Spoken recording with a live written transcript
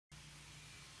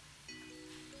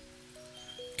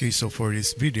Okay, so for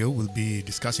this video, we'll be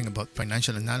discussing about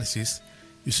financial analysis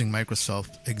using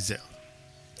Microsoft Excel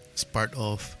as part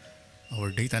of our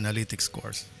data analytics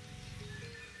course.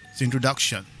 So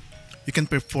introduction, you can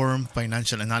perform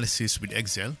financial analysis with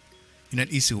Excel in an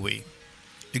easy way.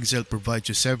 Excel provides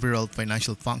you several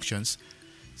financial functions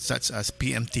such as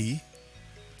PMT,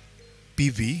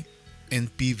 PV,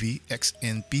 NPV,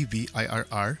 XNPV,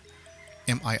 IRR,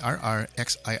 MIRR,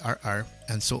 XIRR,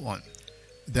 and so on,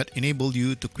 that enable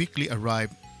you to quickly arrive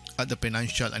at the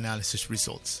financial analysis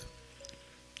results.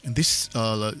 In this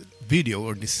video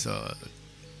or this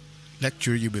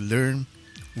lecture, you will learn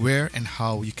where and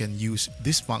how you can use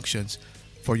these functions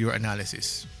for your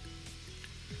analysis.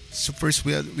 So first,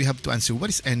 we have to answer, what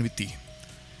is annuity?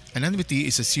 An annuity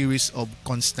is a series of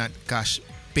constant cash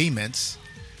payments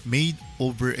made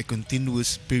over a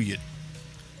continuous period.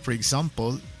 For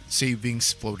example,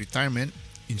 savings for retirement,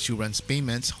 insurance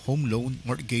payments, home loan,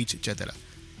 mortgage, etc.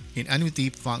 In annuity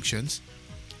functions,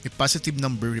 a positive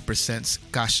number represents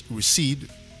cash received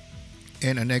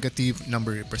and a negative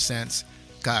number represents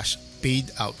cash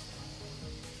paid out.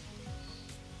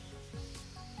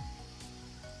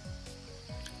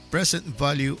 Present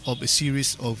value of a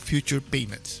series of future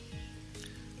payments.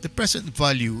 The present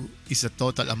value is the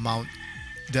total amount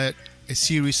that a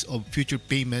series of future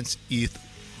payments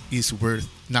is worth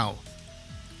now.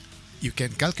 You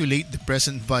can calculate the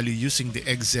present value using the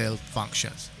Excel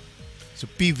functions. So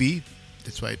PV,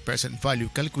 that's why present value,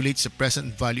 calculates the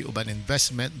present value of an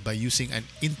investment by using an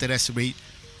interest rate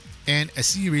and a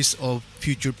series of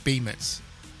future payments,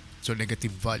 so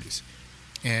negative values,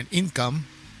 and income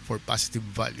for positive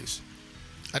values.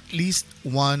 At least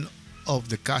one of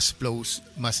the cash flows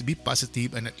must be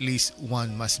positive and at least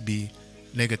one must be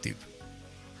negative.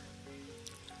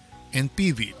 And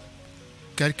PV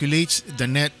calculates the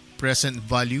net present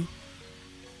value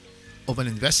of an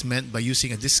investment by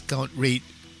using a discount rate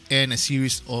and a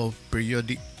series of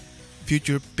periodic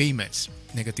future payments,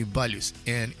 negative values,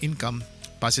 and income,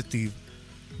 positive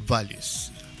values.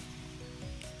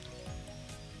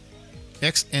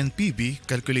 XNPV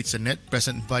calculates the net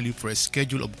present value for a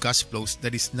schedule of cash flows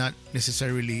that is not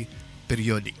necessarily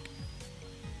periodic.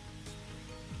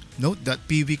 Note that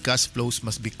PV cash flows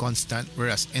must be constant,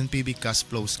 whereas NPV cash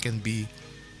flows can be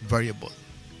variable.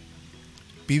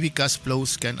 PV cash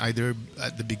flows can either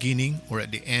at the beginning or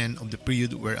at the end of the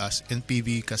period, whereas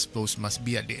NPV cash flows must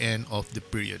be at the end of the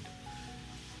period.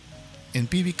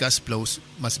 NPV cash flows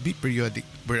must be periodic,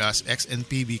 whereas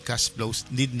XNPV cash flows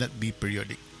need not be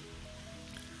periodic.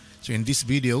 So in this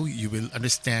video, you will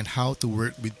understand how to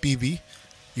work with PV.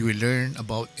 You will learn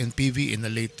about NPV in a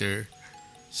later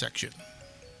section.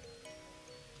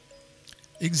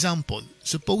 Example,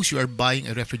 suppose you are buying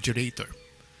a refrigerator.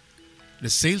 The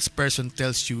salesperson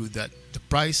tells you that the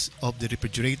price of the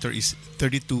refrigerator is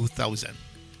 $32,000,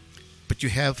 but you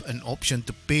have an option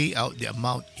to pay out the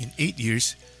amount in 8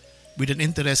 years with an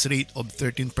interest rate of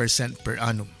 13% per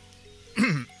annum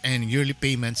and yearly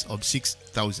payments of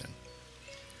 $6,000.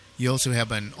 You also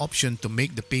have an option to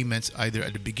make the payments either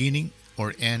at the beginning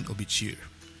or end of each year.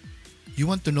 You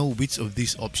want to know which of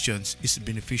these options is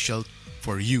beneficial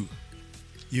for you.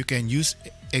 You can use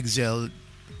Excel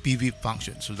PV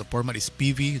function. So the format is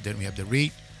PV, then we have the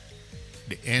rate,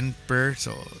 the end per,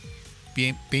 so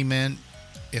payment,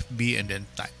 FB, and then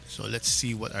type. So let's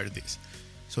see what are these.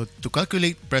 So to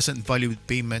calculate present value with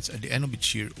payments at the end of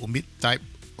each year, omit type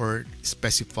or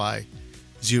specify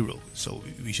 0. So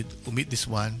we should omit this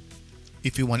one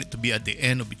if you want it to be at the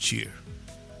end of each year.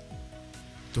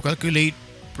 To calculate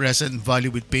present value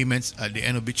with payments at the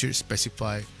end of each year,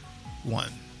 specify 1.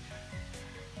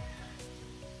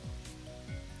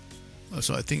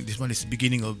 So I think this one is the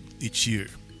beginning of each year.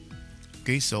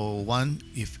 Okay, so 1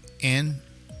 if end,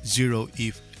 0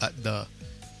 if at the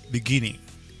beginning,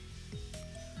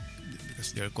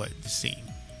 because they're quite the same.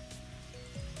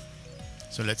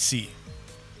 So let's see.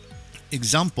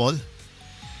 Example.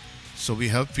 So we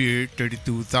have here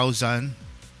 32,000.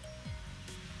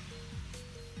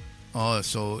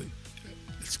 So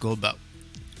let's go back.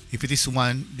 If it is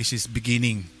 1, this is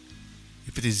beginning.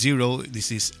 If it is 0, this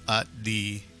is at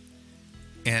the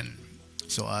end,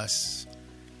 so as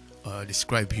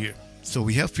described here. So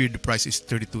we have here the price is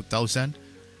 32,000,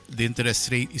 the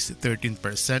interest rate is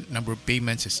 13%, number of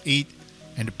payments is 8,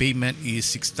 and the payment is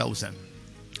 6,000.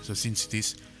 So since it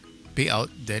is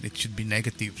payout, then it should be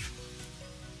negative.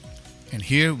 And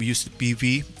here we use the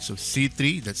PV. So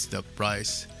C3, that's the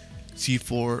price.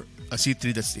 C4,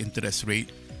 C3, that's the interest rate.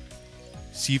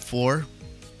 C4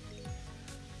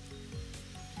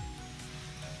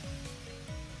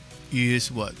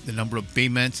 is what? The number of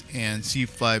payments, and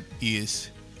C5 is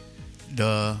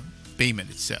the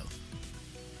payment itself.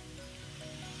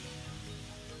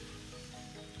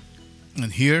 And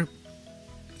here,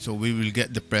 so we will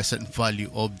get the present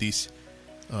value of this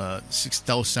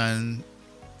 6,000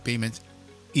 payments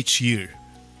each year,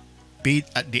 paid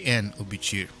at the end of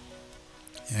each year.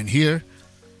 And here,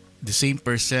 the same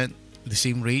percent, the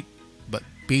same rate, but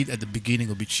paid at the beginning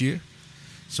of each year.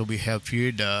 So we have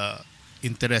here the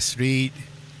interest rate,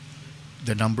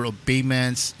 the number of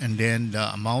payments, and then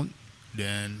the amount.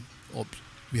 Then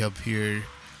we have here,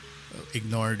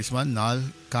 ignore this one, null,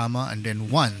 comma, and then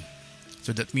 1.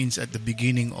 So that means at the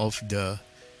beginning of the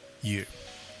year.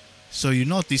 So you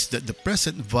notice that the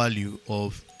present value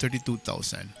of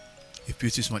 32,000, if you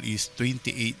use this one, is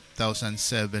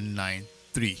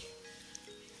 28,793.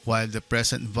 While the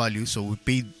present value, so we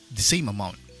paid the same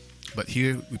amount, but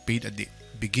here we paid at the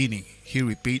beginning, here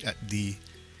we paid at the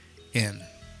end.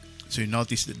 So you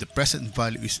notice that the present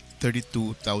value is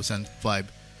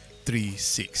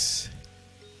 32,536.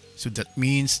 So that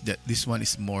means that this one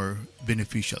is more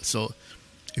beneficial. So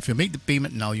if you make the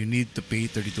payment now, you need to pay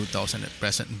 32,000 at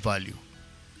present value.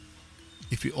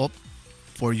 If you opt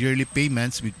for yearly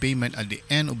payments with payment at the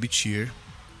end of each year,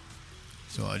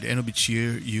 so at the end of each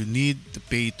year, you need to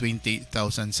pay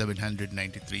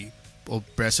 28,793 of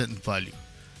present value.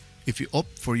 If you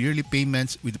opt for yearly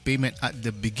payments with the payment at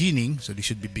the beginning, so this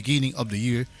should be beginning of the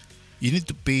year, you need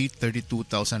to pay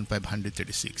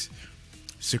 32,536.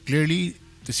 So clearly,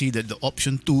 to see that the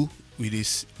option 2 with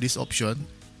this option,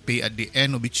 pay at the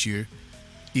end of each year,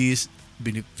 is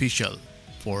beneficial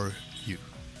for you.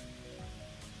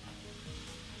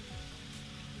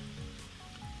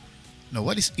 Now,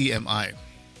 what is EMI?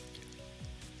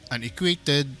 An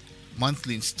equated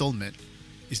monthly installment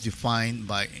is defined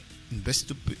by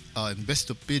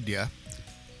Investopedia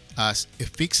as a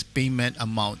fixed payment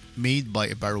amount made by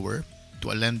a borrower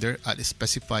to a lender at a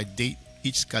specified date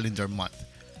each calendar month.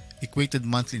 Equated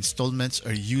monthly installments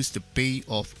are used to pay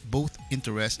off both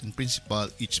interest and principal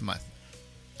each month,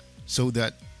 so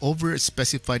that over a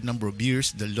specified number of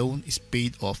years, the loan is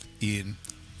paid off in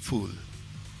full.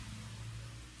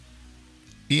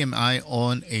 EMI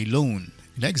on a loan.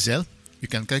 In Excel, you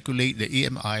can calculate the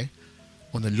EMI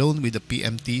on a loan with the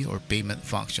PMT or payment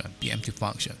function, PMT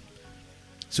function.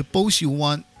 Suppose you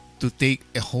want to take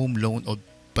a home loan of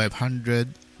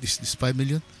 500, this is 5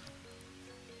 million?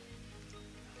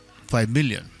 5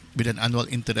 million with an annual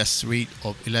interest rate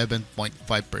of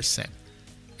 11.5%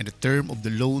 and the term of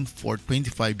the loan for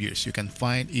 25 years. You can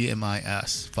find EMI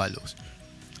as follows.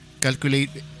 Calculate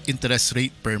interest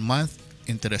rate per month.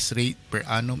 Interest rate per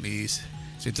annum is,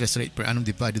 so interest rate per annum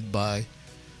divided by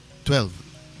 12.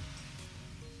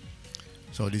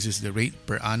 So this is the rate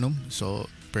per annum. So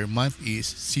per month is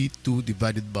C2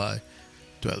 divided by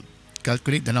 12.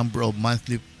 Calculate the number of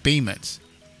monthly payments.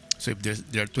 So if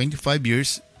there are 25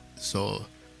 years, so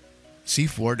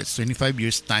C4, that's 25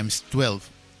 years times 12.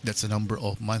 That's the number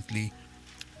of monthly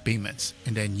payments.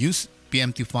 And then use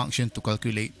PMT function to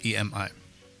calculate EMI.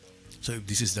 So if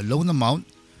this is the loan amount,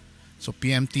 so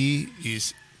PMT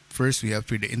is, first we have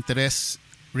for the interest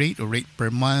rate or rate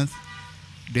per month.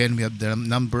 Then we have the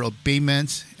number of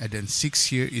payments. And then 6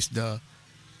 here is the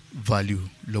value,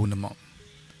 loan amount.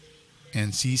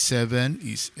 And C7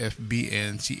 is FB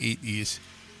and C8 is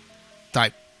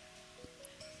type.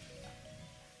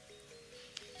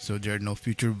 So there are no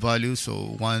future values.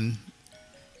 So 1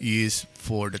 is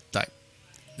for the type.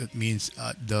 That means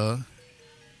at the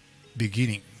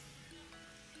beginning.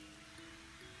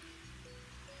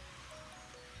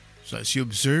 So as you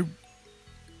observe,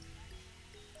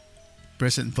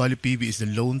 present value PV is the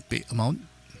loan pay amount.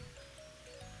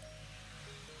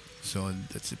 So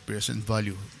that's the present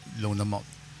value, loan amount.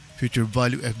 Future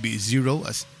value FB is 0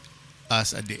 as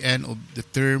at the end of the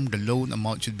term, the loan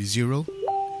amount should be 0.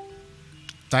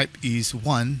 Type is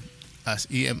 1 as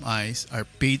EMIs are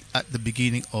paid at the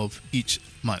beginning of each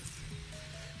month.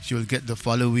 So you'll get the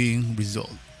following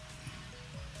result.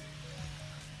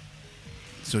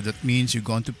 So that means you're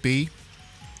going to pay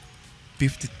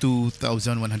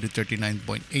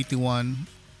 52,139.81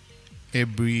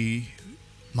 every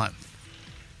month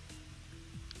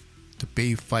to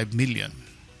pay 5 million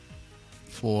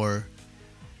for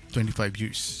 25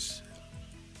 years.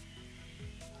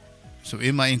 So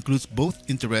EMI includes both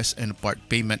interest and part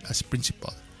payment as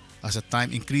principal. As the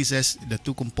time increases, the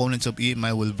two components of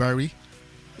EMI will vary,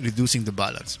 reducing the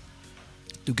balance.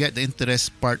 To get the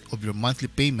interest part of your monthly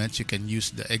payments, you can use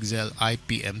the Excel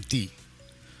IPMT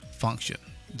function.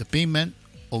 The payment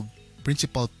of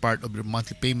principal part of your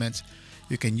monthly payments,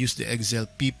 you can use the Excel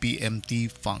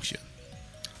PPMT function.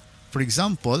 For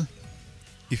example,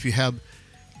 if you have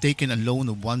taken a loan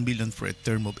of 1 million for a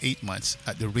term of 8 months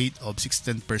at the rate of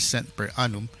 16% per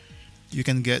annum, you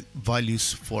can get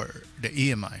values for the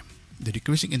EMI, the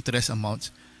decreasing interest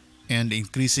amounts, and the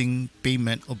increasing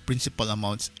payment of principal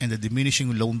amounts, and the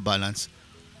diminishing loan balance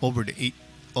over the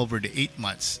 8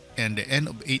 months, and the end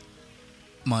of 8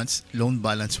 months loan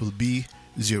balance will be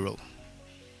 0.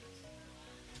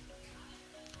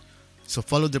 So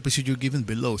follow the procedure given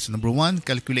below. So number 1,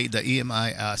 calculate the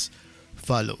EMI as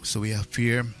follows. So we have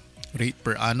here rate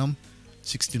per annum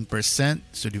 16%,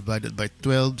 so divided by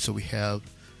 12, so we have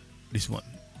this one.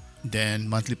 Then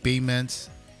monthly payments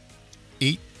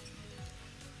 8,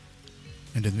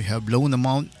 and then we have loan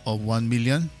amount of 1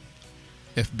 million,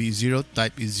 FB 0,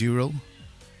 type is 0,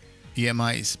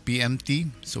 EMI is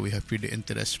PMT, so we have here the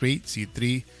interest rate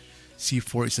C3,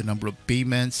 C4 is the number of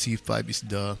payments, C5 is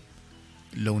the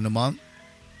loan amount,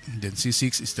 and then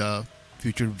C6 is the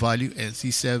future value, and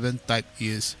C7 type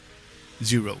is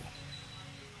 0.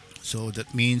 So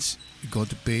that means you're going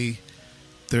to pay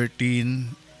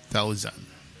 13,000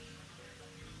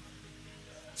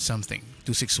 something,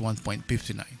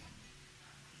 261.59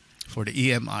 for the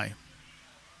EMI.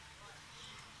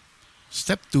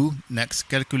 Step 2, next,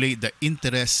 calculate the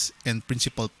interest and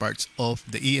principal parts of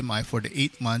the EMI for the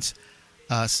 8 months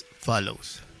as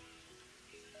follows.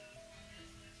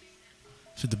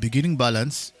 So the beginning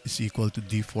balance is equal to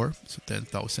D4, so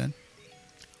 10,000.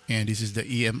 And this is the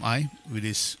EMI,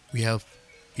 we have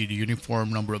the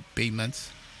uniform number of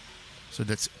payments. So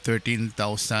that's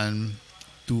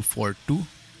 13,242.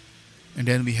 And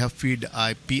then we have here the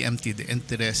IPMT, the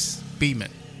interest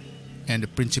payment, and the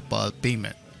principal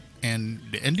payment. And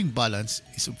the ending balance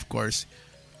is of course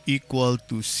equal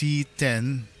to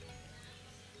C10.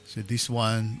 So this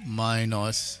one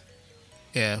minus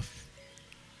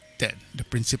F10, the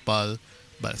principal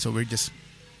balance. So we're just,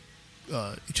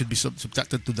 it should be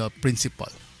subtracted to the principal.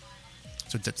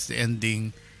 So that's the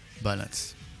ending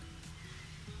balance.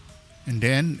 And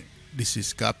then this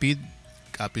is copied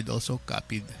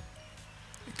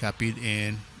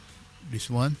in this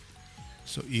one.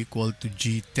 So equal to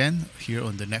G10 here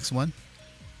on the next one.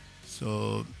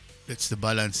 So that's the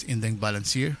balance, ending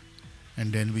balance here.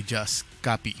 And then we just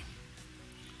copy.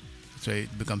 So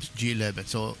it becomes G11.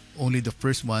 So only the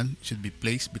first one should be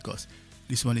placed because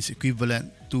this one is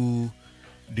equivalent to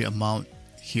the amount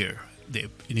here, the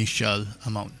initial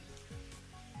amount.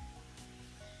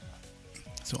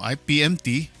 So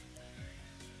IPMT,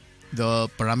 the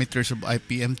parameters of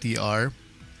IPMT are,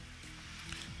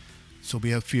 so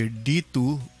we have here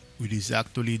D2, which is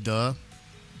actually the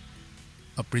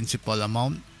principal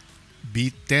amount,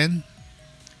 B10,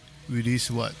 which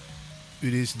is what?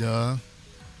 It is the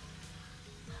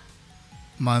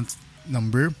month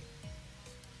number.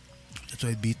 That's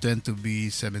why B10 to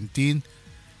B17,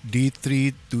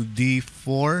 D3 to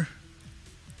D4.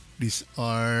 These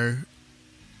are,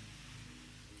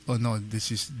 oh no,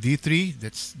 this is D3,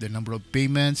 that's the number of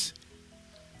payments.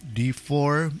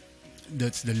 D4,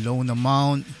 that's the loan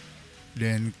amount.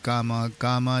 Then comma,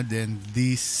 then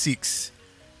D6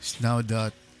 is now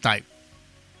the type.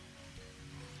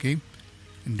 Okay,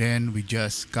 and then we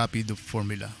just copy the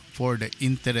formula for the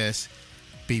interest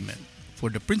payment. For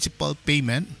the principal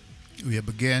payment, we have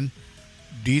again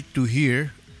D2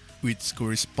 here, which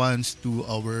corresponds to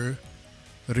our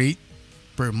rate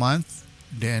per month.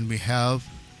 Then we have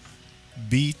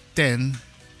B10,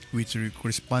 which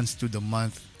corresponds to the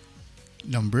month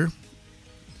number.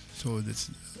 So that's,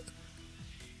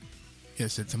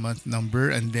 yes, it's a month number.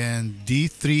 And then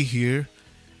D3 here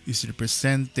is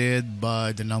represented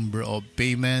by the number of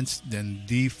payments. Then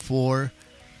D4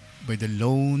 by the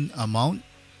loan amount.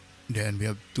 Then we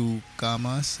have 2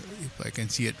 commas, if I can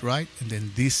see it right. And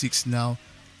then D6 now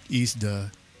is the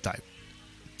type.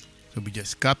 So we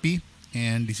just copy,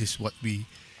 and this is what we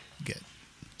get.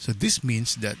 So this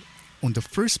means that on the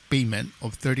first payment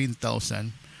of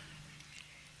 13,000,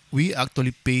 we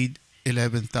actually paid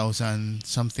 11,000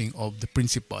 something of the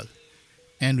principal,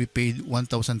 and we paid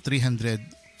 1,300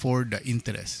 for the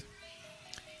interest.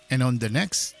 And on the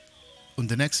next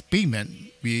payment,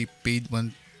 we paid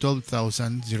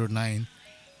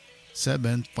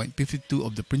 12,097.52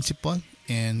 of the principal,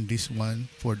 and this one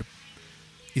for the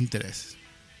interest.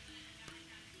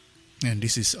 And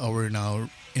this is our now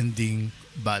ending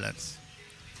balance.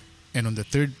 And on the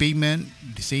third payment,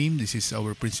 the same. This is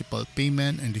our principal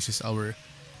payment, and this is our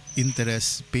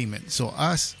interest payment. So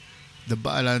as the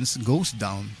balance goes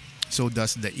down, so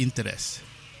does the interest.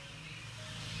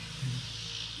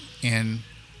 And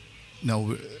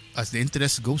now, as the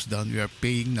interest goes down, we are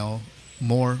paying now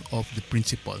more of the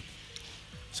principal.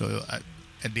 So at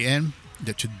the end,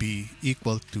 that should be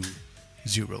equal to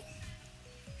 0.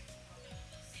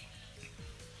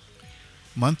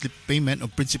 monthly payment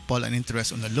of principal and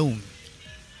interest on a loan.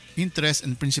 Interest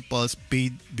and principals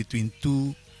paid between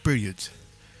two periods.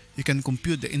 You can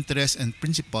compute the interest and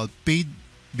principal paid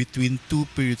between two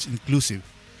periods inclusive.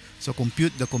 So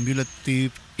compute the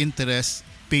cumulative interest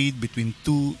paid between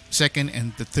two second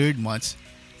and the third months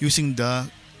using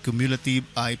the cumulative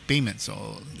IPMT.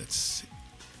 So that's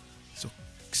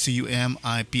CUM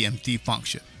IPMT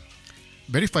function.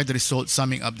 Verify the result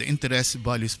summing up the interest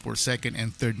values for second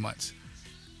and third months.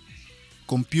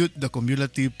 Compute the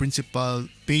cumulative principal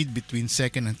paid between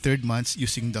second and third months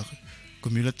using the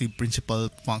cumulative principal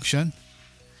function.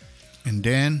 And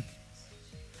then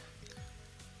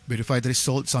verify the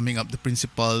result summing up the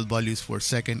principal values for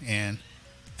second and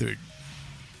third.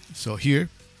 So here,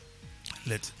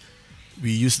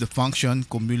 we use the function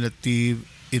cumulative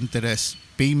interest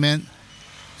payment.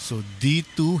 So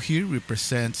D2 here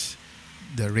represents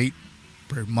the rate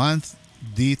per month.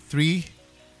 D3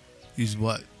 is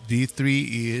what? D3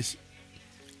 is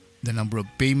the number of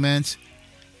payments,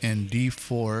 and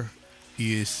D4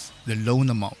 is the loan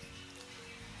amount.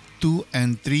 2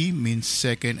 and 3 means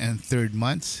second and third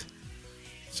months.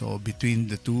 So between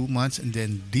the 2 months, and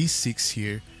then D6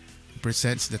 here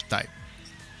represents the type.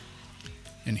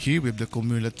 And here we have the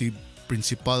cumulative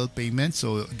principal payment.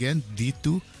 So again,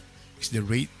 D2 is the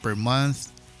rate per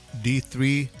month.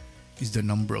 D3 is the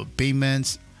number of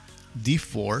payments.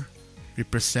 D4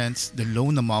 represents the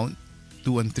loan amount,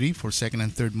 2 and 3 for second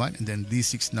and third month, and then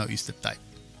D6 now is the type.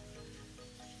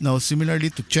 Now similarly,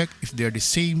 to check if they are the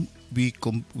same, we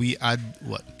add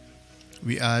what?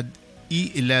 We add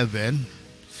E11,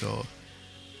 so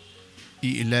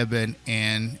E11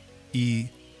 and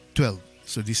E12.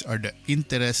 So these are the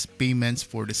interest payments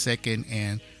for the second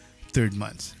and third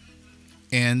months.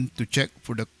 And to check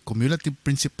for the cumulative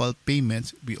principal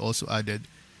payments, we also added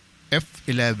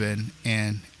F11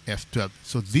 and F12.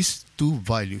 So these two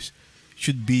values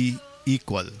should be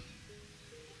equal.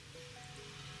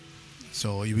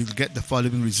 So you will get the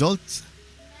following results.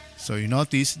 So you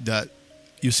notice that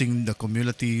using the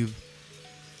cumulative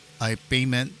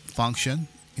payment function,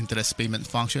 interest payment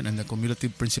function, and the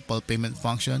cumulative principal payment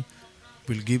function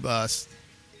will give us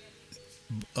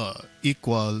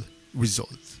equal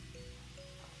results.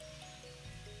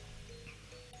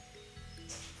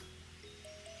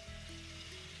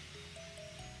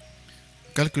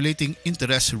 Calculating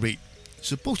interest rate.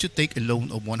 Suppose you take a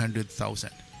loan of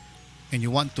 100,000 and you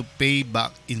want to pay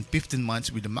back in 15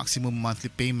 months with a maximum monthly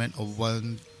payment of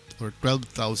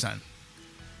 12,000.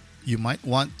 You might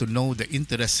want to know the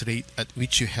interest rate at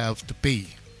which you have to pay.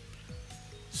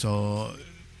 So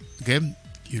again,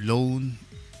 you loan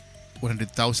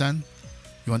 100,000,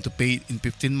 you want to pay it in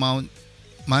 15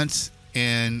 months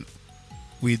and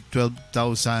with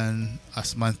 12,000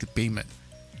 as monthly payment.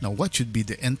 Now, what should be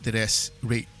the interest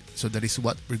rate? So that is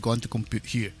what we're going to compute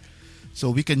here.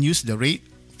 So we can use the rate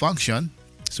function.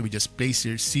 So we just place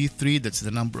here C3, that's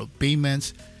the number of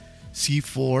payments.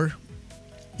 C4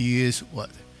 is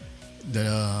what?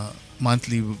 The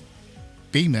monthly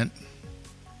payment.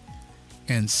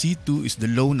 And C2 is the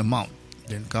loan amount.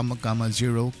 Then comma, comma,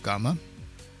 0, comma.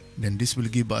 Then this will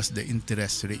give us the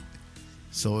interest rate.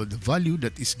 So the value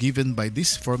that is given by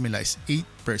this formula is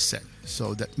 8%.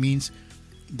 So that means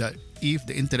that if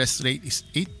the interest rate is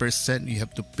 8%, you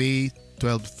have to pay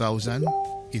 12,000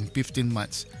 in 15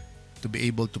 months to be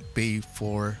able to pay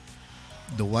for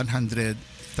the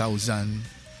 100,000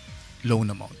 loan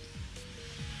amount.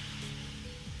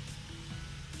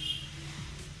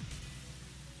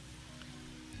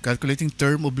 Calculating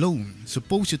term of loan.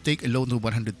 Suppose you take a loan of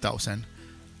 100,000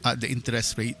 at the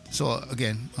interest rate. So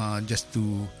again, just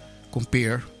to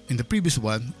compare, in the previous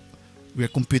one, we are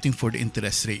computing for the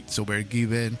interest rate. So we're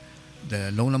given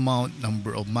the loan amount,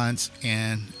 number of months,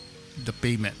 and the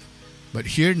payment. But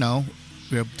here now,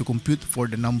 we have to compute for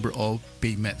the number of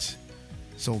payments.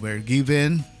 So we're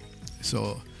given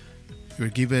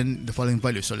the following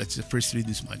value. So let's first read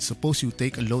this one. Suppose you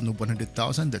take a loan of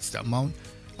 100,000, that's the amount,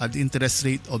 at the interest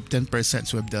rate of 10%.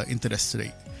 So we have the interest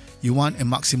rate. You want a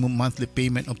maximum monthly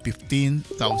payment of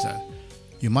 15,000.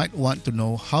 You might want to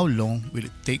know how long will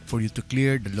it take for you to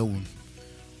clear the loan.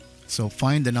 So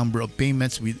find the number of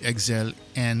payments with Excel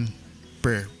and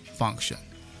per function.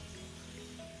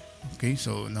 Okay,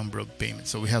 so number of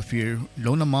payments. So we have here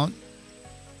loan amount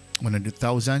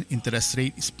 100,000, interest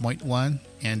rate is 0.1,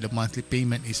 and the monthly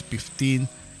payment is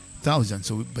 15,000.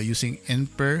 So by using N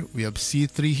per, we have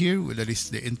C3 here, that is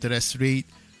the interest rate.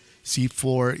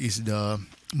 C4 is the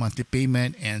monthly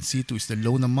payment, and C2 is the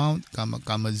loan amount, comma,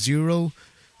 comma, 0.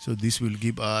 So this will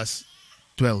give us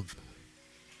 12.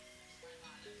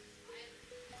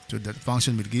 So that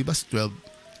function will give us 12,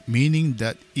 meaning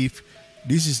that if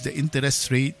This is the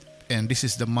interest rate and this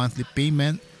is the monthly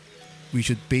payment. We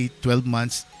should pay 12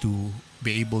 months to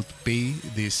be able to pay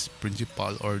this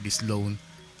principal or this loan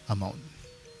amount.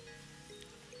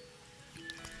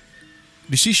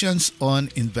 Decisions on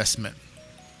investment.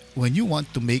 When you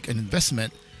want to make an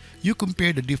investment, you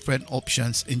compare the different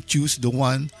options and choose the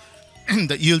one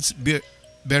that yields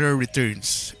better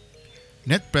returns.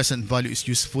 Net present value is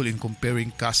useful in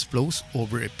comparing cash flows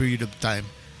over a period of time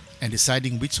and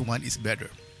deciding which one is better.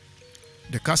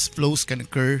 The cash flows can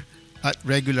occur at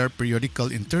regular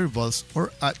periodical intervals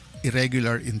or at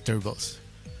irregular intervals.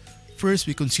 First,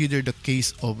 we consider the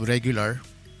case of regular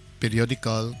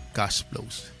periodical cash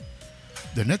flows.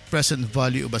 The net present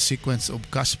value of a sequence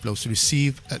of cash flows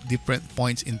received at different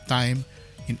points in time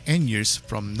in n years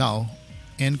from now,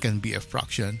 n can be a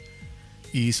fraction,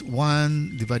 is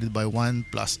 1 divided by 1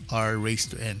 plus r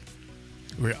raised to n,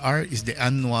 where r is the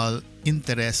annual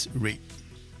interest rate.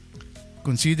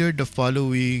 Consider the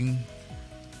following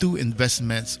two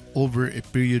investments over a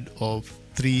period of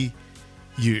 3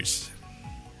 years.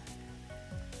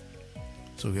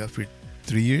 So we have for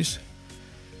 3 years,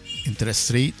 interest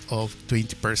rate of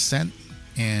 20%,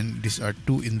 and these are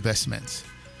two investments.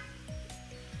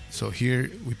 So here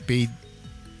we paid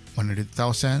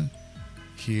 100,000,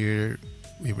 here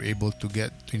we were able to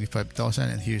get 25,000,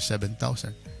 and here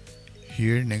 7,000.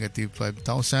 Here negative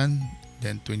 5,000,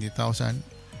 then 20,000,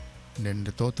 then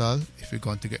the total, if we're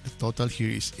going to get the total, here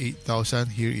is 8,000,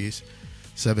 here is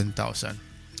 7,000.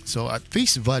 So at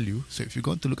face value, so if you're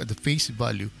going to look at the face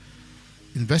value,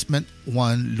 investment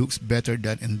 1 looks better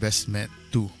than investment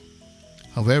 2.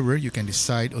 However, you can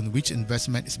decide on which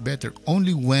investment is better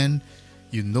only when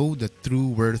you know the true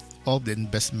worth of the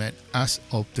investment as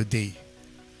of today.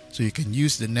 So you can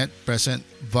use the net present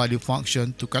value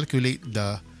function to calculate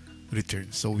the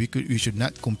return. So we should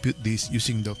not compute this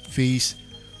using the face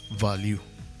value.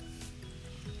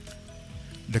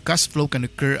 The cash flow can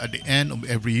occur at the end of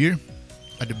every year,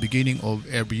 at the beginning of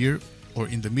every year, or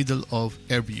in the middle of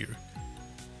every year.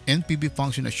 NPV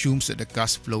function assumes that the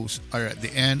cash flows are at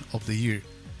the end of the year.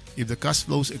 If the cash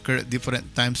flows occur at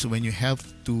different times, when you have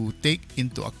to take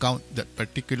into account that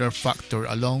particular factor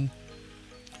along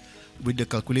with the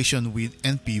calculation with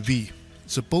NPV.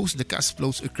 Suppose the cash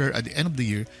flows occur at the end of the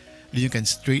year, then you can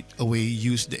straight away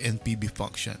use the NPV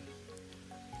function.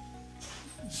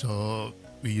 So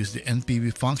we use the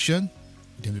NPV function,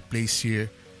 then we place here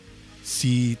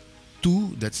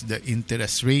C2, that's the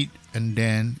interest rate, and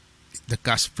then the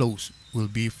cash flows will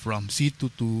be from C2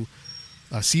 to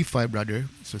C5 rather,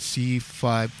 so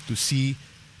C5 to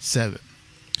C7.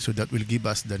 So that will give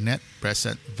us the net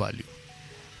present value.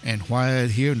 And while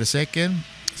here in the second,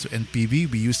 so NPV,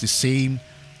 we use the same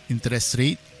interest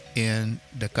rate and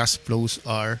the cash flows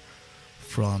are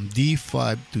from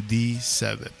D5 to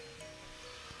D7.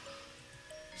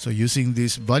 So using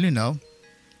this value now,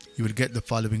 you will get the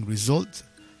following result.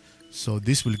 So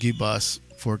this will give us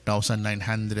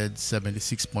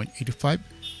 4,976.85,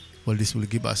 while this will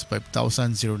give us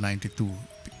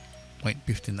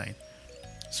 5,092.59.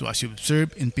 So as you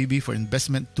observe, NPV for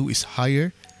investment 2 is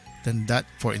higher than that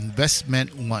for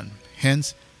investment 1.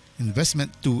 Hence,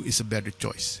 investment 2 is a better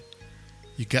choice.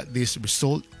 You get this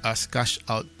result as cash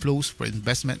outflows for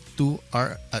investment 2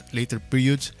 are at later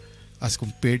periods as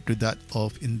compared to that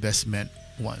of investment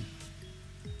 1.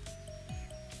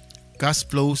 Cash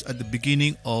flows at the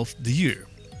beginning of the year.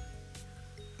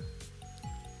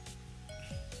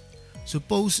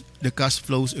 Suppose the cash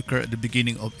flows occur at the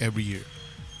beginning of every year.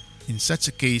 In such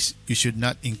a case, you should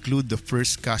not include the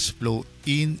first cash flow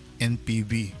in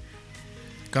NPV.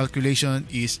 Calculation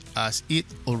is as it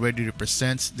already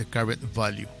represents the current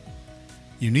value.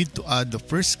 You need to add the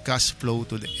first cash flow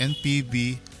to the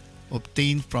NPV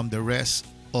obtained from the rest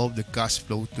of the cash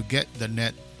flow to get the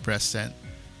net present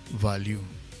value.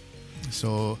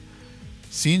 So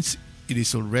since it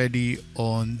is already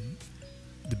on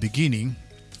the beginning,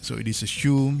 so it is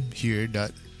assumed here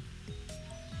that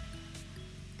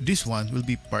this one will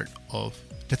be part of,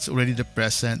 that's already the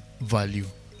present value.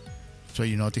 So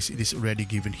you notice it is already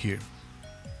given here.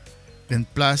 Then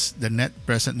plus the net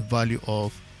present value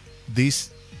of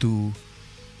these two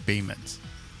payments.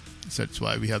 So that's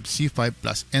why we have C5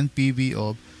 plus NPV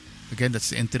of, again,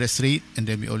 that's the interest rate, and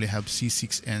then we only have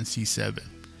C6 and C7.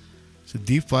 So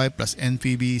D5 plus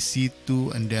NPV,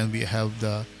 C2, and then we have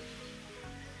the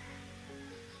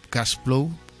cash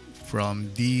flow from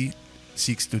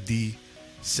D6 to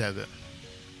D7.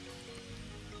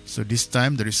 So this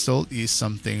time the result is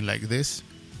something like this.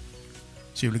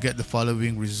 So you will get the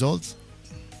following results.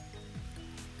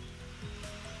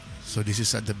 So this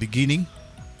is at the beginning.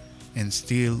 and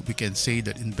still we can say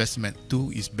that investment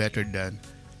 2 is better than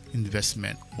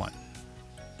investment 1.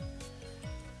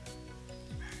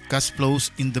 Cash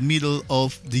flows in the middle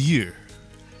of the year.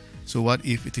 So what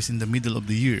if it is in the middle of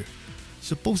the year?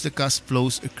 Suppose the cash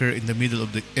flows occur in the middle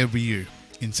of every year.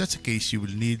 In such a case, you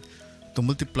will need to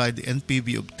multiply the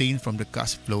NPV obtained from the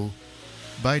cash flow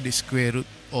by the square root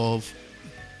of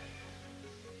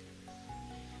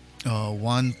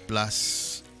 1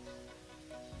 plus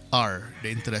R,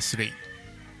 the interest rate,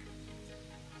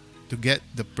 to get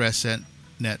the present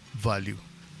net value.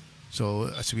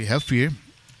 So as we have here,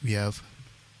 we have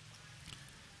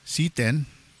C10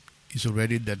 is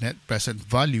already the net present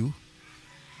value,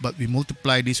 but we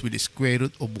multiply this with the square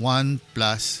root of 1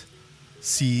 plus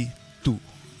C2.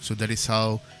 So that is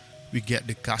how we get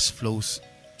the cash flows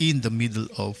in the middle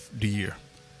of the year.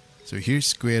 So here's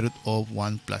square root of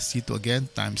 1 plus C2 again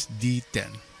times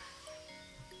D10.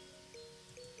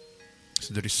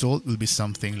 So the result will be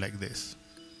something like this.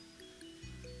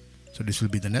 So this will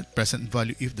be the net present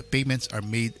value if the payments are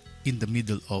made in the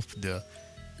middle of the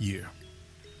year.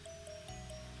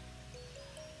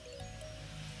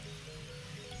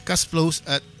 Cash flows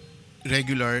at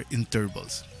regular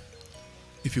intervals.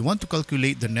 If you want to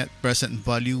calculate the net present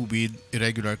value with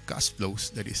irregular cash flows,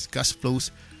 that is, cash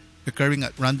flows occurring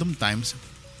at random times,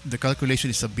 the calculation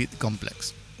is a bit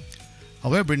complex.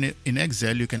 However, in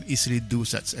Excel, you can easily do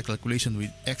such a calculation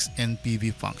with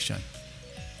XNPV function.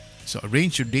 So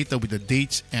arrange your data with the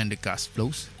dates and the cash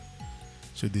flows.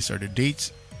 So these are the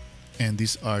dates and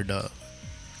these are the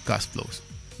cash flows.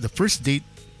 The first date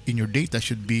in your data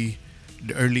should be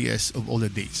the earliest of all the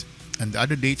dates, and the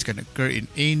other dates can occur in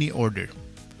any order.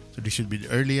 So this should be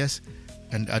the earliest,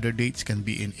 and the other dates can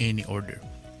be in any order.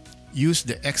 Use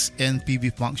the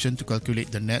XNPV function to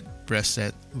calculate the net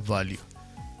present value.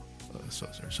 So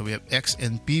we have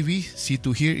XNPV.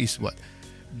 C2 here is what?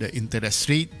 The interest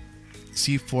rate.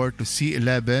 C4 to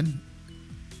C11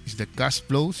 is the cash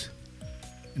flows,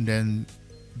 and then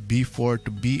B4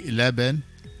 to B11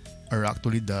 are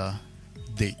actually the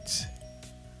dates.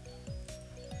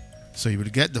 So you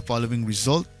will get the following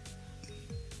result.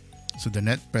 So the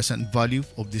net present value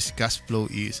of this cash flow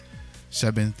is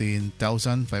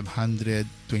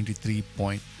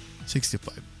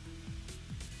 17,523.65.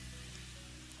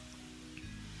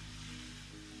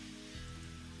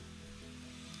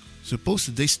 Suppose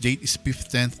today's date is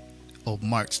 15th of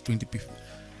March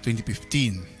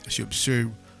 2015. As you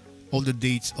observe, all the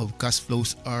dates of cash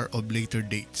flows are of later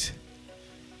dates.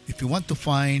 If you want to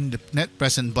find the net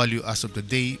present value as of the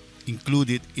day, include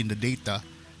it in the data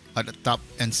at the top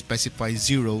and specify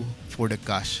 0 for the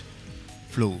cash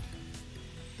flow.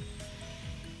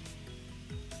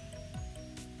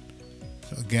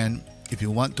 So again, if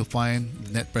you want to find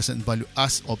the net present value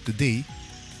as of today,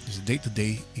 this is date to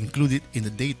day, include it in the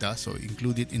data. So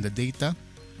include it in the data.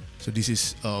 So this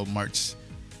is March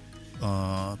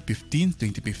 15,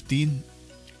 2015,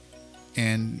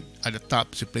 and at the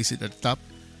top, so place it at the top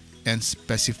and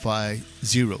specify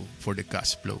 0 for the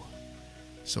cash flow.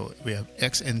 So we have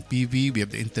X and PV, we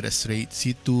have the interest rate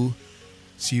C2,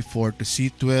 C4 to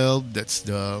C12, that's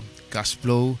the cash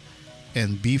flow,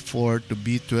 and B4 to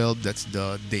B12, that's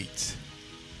the dates.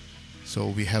 So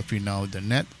we have here now the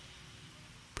net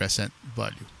present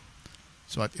value,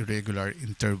 so at irregular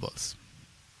intervals.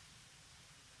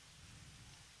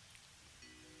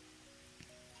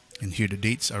 And here the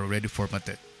dates are already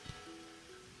formatted.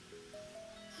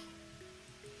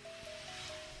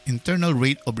 Internal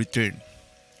rate of return.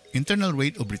 Internal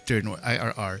rate of return, or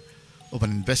IRR, of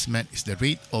an investment is the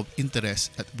rate of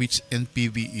interest at which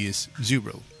NPV is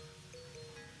 0.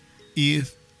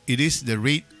 If it is the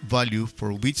rate value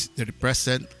for which the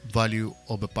present value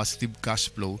of a positive cash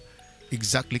flow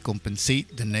exactly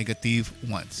compensate the negative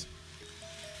ones.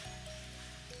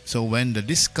 So when the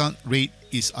discount rate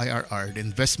is IRR, the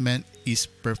investment is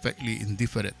perfectly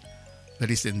indifferent.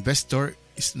 That is, the investor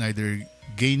is neither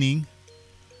gaining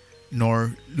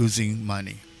nor losing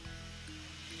money.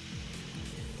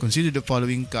 Consider the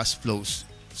following cash flows,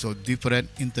 so different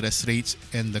interest rates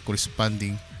and the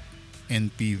corresponding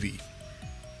NPV.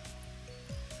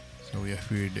 So we have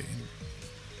here the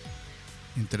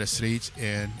interest rates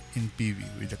and NPV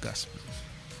with the cash flows.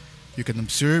 You can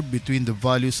observe between the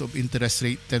values of interest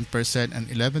rate 10% and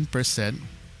 11%,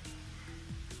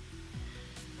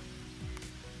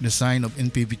 the sign of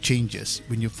NPV changes.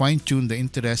 When you fine-tune the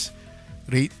interest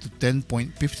rate to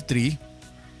 10.53,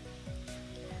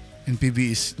 NPV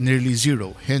is nearly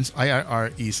 0, hence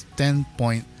IRR is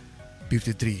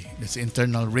 10.53. That's the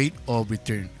internal rate of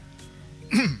return.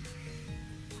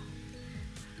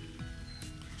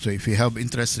 So if you have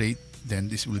interest rate, then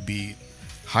this will be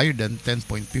higher than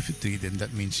 10.53, then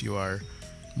that means you are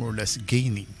more or less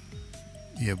gaining.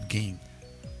 You have gained.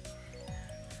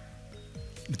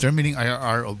 Determining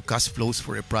IRR of cash flows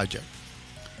for a project.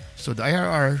 So the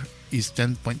IRR is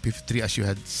 10.53 as you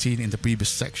had seen in the previous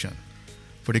section.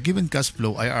 For the given cash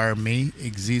flow, IRR may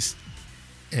exist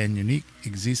and unique,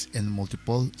 exist and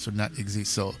multiple, so not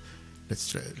exist. So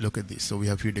let's look at this. So we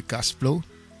have here the cash flow,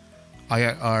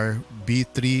 IRR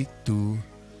B3 to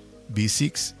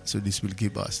B6. So this will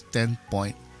give us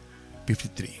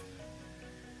 10.53.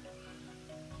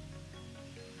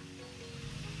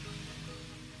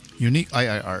 Unique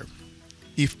IRR.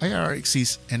 If IRR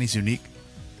exists and is unique,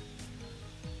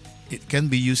 it can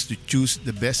be used to choose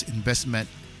the best investment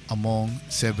among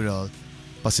several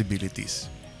possibilities.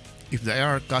 If the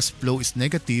IRR cash flow is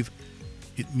negative,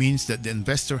 it means that the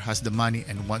investor has the money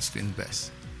and wants to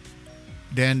invest.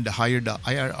 Then the higher the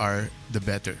IRR, the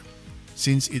better,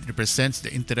 since it represents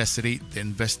the interest rate the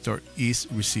investor is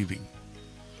receiving.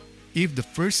 If the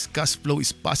first cash flow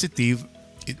is positive,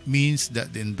 it means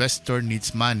that the investor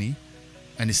needs money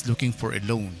and is looking for a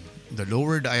loan. The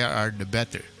lower the IRR, the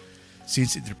better,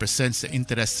 since it represents the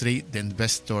interest rate the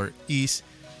investor is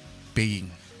paying.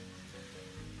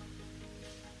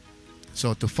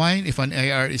 So to find if an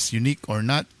IRR is unique or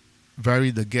not,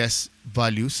 vary the guess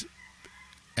values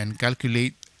and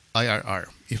calculate IRR.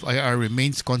 If IRR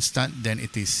remains constant, then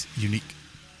it is unique.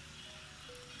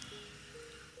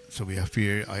 So we have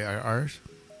here IRRs.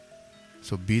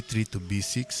 So B3 to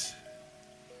B6.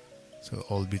 So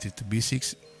all B3 to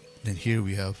B6. Then here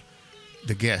we have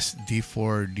the guess,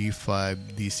 D4,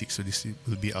 D5, D6. So this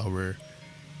will be our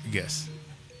guess.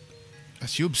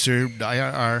 As you observe, the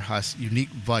IRR has unique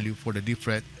value for the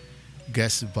different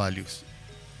guess values.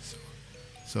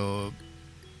 So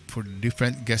for the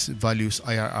different guess values,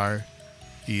 IRR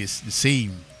is the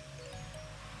same.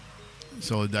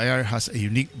 So the IRR has a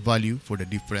unique value for the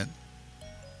different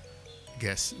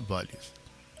guess values.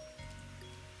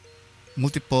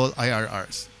 Multiple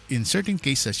IRRs. In certain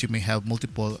cases, you may have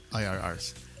multiple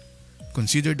IRRs.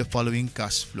 Consider the following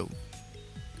cash flow.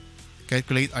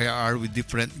 Calculate IRR with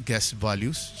different guess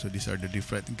values. So these are the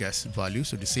different guess values.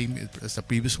 So the same as the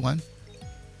previous one.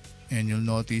 And you'll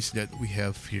notice that we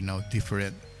have here now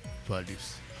different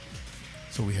values.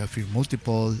 So we have here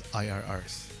multiple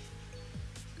IRRs.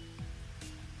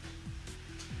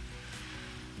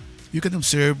 You can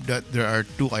observe that there are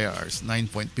two IRRs,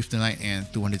 9.59 and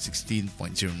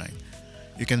 216.09.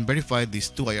 You can verify these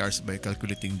two IRRs by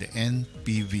calculating the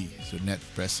NPV, so net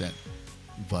present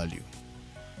value.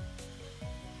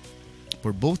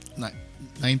 For both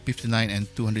 959 and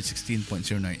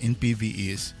 216.09, NPV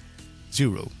is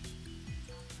 0.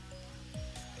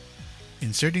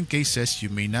 In certain cases, you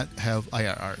may not have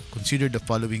IRR. Consider the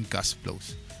following cash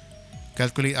flows.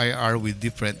 Calculate IRR with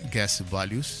different guess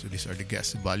values. So these are the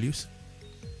guess values.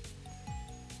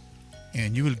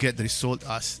 And you will get the result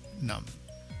as num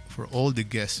for all the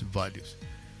guess values.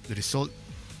 The result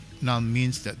num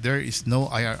means that there is no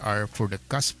IRR for the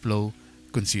cash flow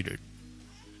considered.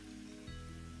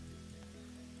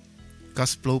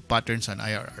 Cash flow patterns and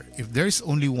IRR. If there is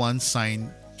only one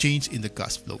sign change in the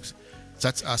cash flows,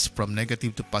 such as from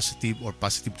negative to positive or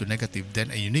positive to negative,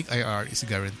 then a unique IRR is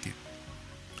guaranteed.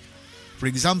 For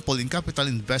example, in capital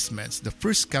investments, the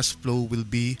first cash flow will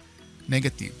be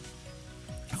negative,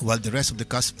 while the rest of the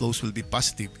cash flows will be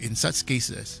positive. In such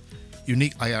cases,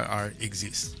 unique IRR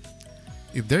exists.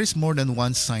 If there is more than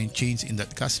one sign change in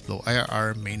that cash flow,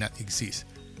 IRR may not exist.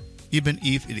 Even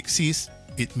if it exists,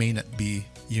 it may not be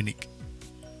unique.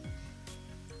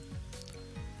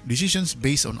 Decisions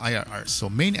based on IRR. So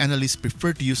main analysts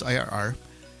prefer to use IRR,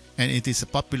 and it is a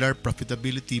popular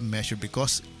profitability measure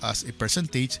because as a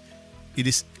percentage, it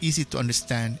is easy to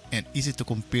understand and easy to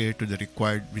compare to the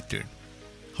required return.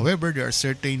 However, there are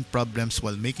certain problems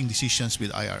while making decisions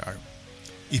with IRR.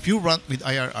 If you rank with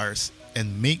IRRs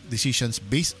and make decisions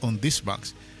based on these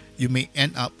ranks, you may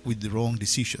end up with the wrong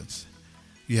decisions.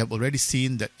 You have already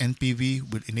seen that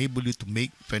NPV will enable you to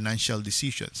make financial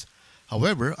decisions.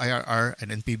 However, IRR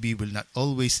and NPV will not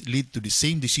always lead to the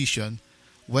same decision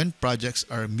when projects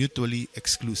are mutually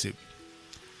exclusive.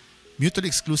 Mutually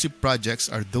exclusive projects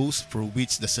are those for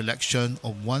which the selection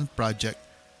of one project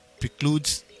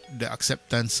precludes the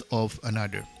acceptance of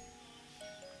another.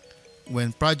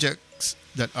 When projects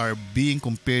that are being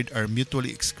compared are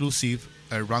mutually exclusive,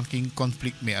 a ranking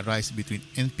conflict may arise between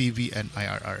NPV and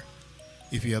IRR.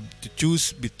 If you have to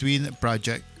choose between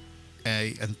project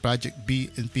A and project B,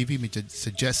 NPV may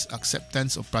suggest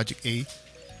acceptance of project A,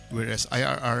 whereas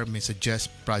IRR may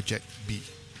suggest project B.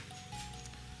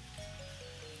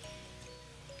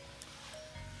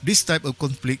 This type of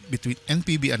conflict between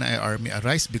NPV and IRR may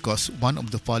arise because one of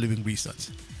the following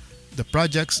reasons. The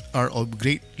projects are of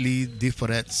greatly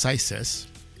different sizes,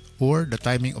 or the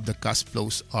timing of the cash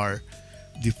flows are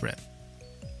different.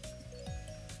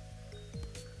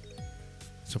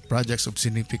 So projects of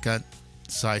significant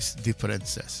size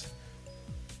differences.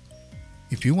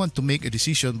 If you want to make a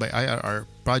decision by IRR,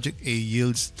 project A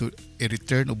yields to a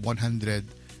return of 100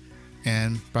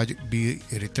 and project B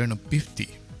a return of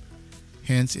 50.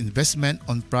 Hence, investment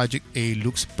on project A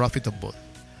looks profitable.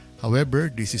 However,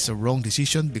 this is a wrong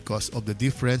decision because of the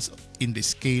difference in the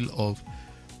scale of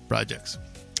projects.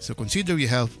 So consider you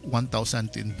have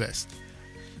 1,000 to invest.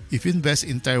 If you invest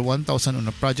entire 1,000 on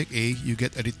a project A, you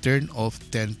get a return of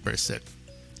 10%.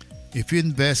 If you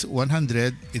invest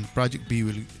 100 in project B,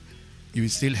 you will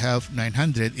still have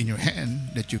 900 in your hand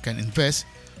that you can invest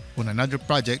on another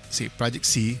project, say project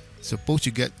C. Suppose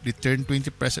you get return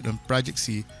 20% on project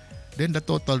C, then the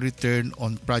total return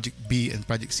on project B and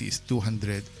project C is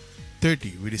 230,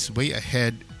 which is way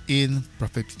ahead in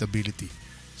profitability.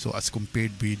 So as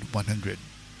compared with 100.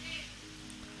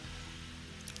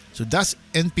 So thus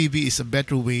NPV is a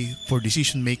better way for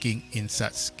decision making in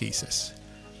such cases.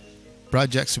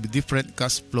 Projects with different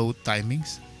cash flow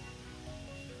timings.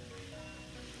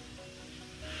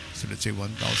 So let's say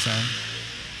 1,000.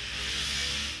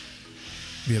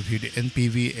 We have here the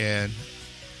NPV and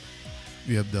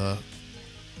we have the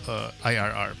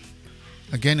IRR.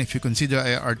 Again, if you consider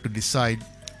IRR to decide,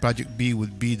 project B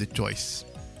would be the choice.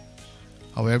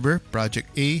 However,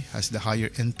 project A has the higher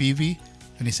NPV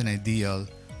and is an ideal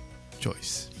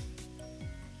choice.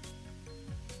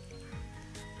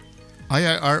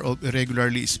 IRR of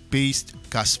irregularly spaced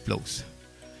cash flows.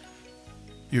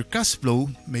 Your cash flow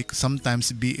may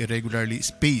sometimes be irregularly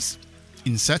spaced.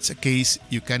 In such a case,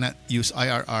 you cannot use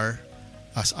IRR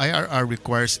as IRR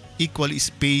requires equally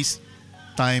spaced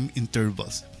time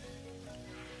intervals.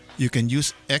 You can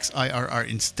use XIRR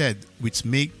instead, which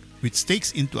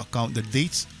takes into account the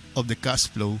dates of the cash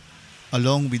flow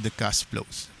along with the cash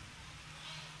flows.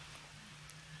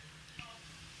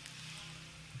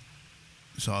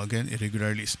 So again,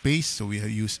 irregularly spaced, so we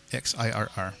have used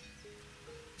XIRR.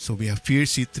 So we have here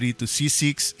C3 to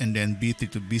C6 and then B3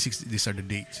 to B6. These are the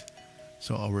dates.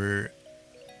 So our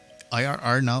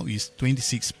IRR now is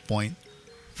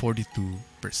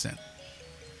 26.42%.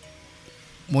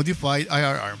 Modified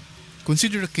IRR.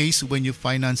 Consider a case when your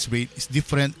finance rate is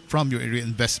different from your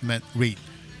reinvestment rate.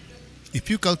 If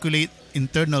you calculate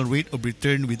internal rate of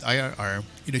return with IRR,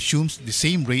 it assumes the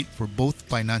same rate for both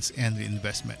finance and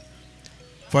reinvestment.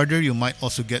 Further, you might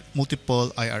also get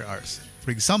multiple IRRs.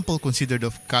 For example, consider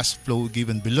the cash flow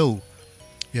given below.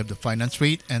 We have the finance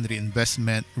rate and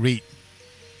reinvestment rate.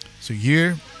 So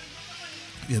here,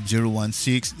 we have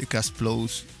 0.16, the cash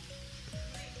flows.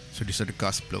 So these are the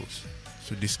cash flows.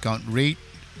 So discount rate,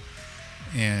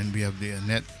 and we have the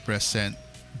net present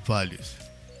values.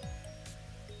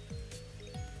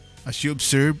 As you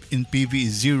observe, in PV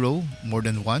is 0 more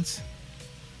than once.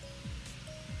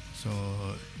 So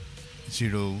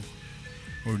 0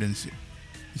 more than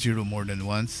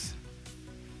once.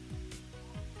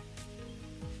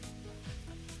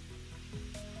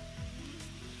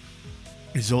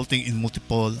 Resulting in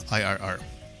multiple IRR.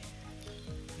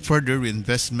 Further,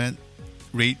 reinvestment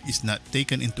rate is not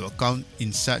taken into account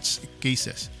in such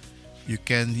cases. You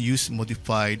can use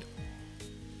modified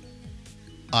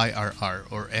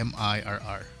IRR or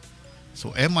MIRR.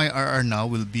 So MIRR now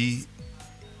will be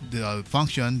the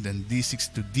function, then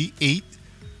D6 to D8.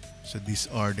 So these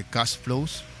are the cash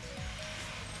flows.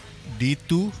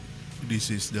 D2, this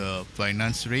is the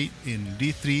finance rate. In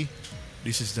D3,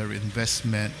 this is the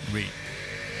reinvestment rate.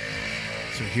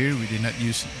 So here we did not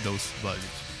use those values.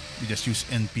 We just use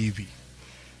NPV.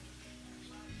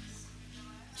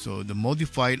 So the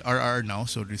modified RR now,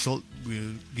 so result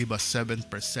will give us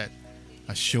 7%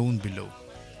 as shown below.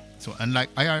 So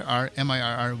unlike IRR,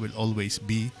 MIRR will always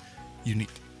be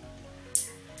unique.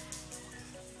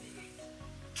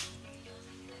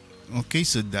 Okay,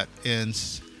 so that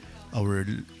ends our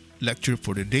lecture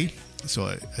for the day. So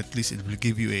at least it will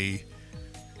give you a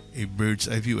bird's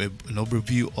eye view, an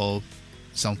overview of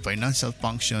some financial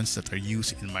functions that are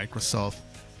used in Microsoft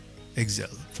Excel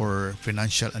for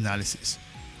financial analysis.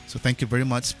 So thank you very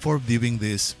much for viewing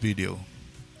this video.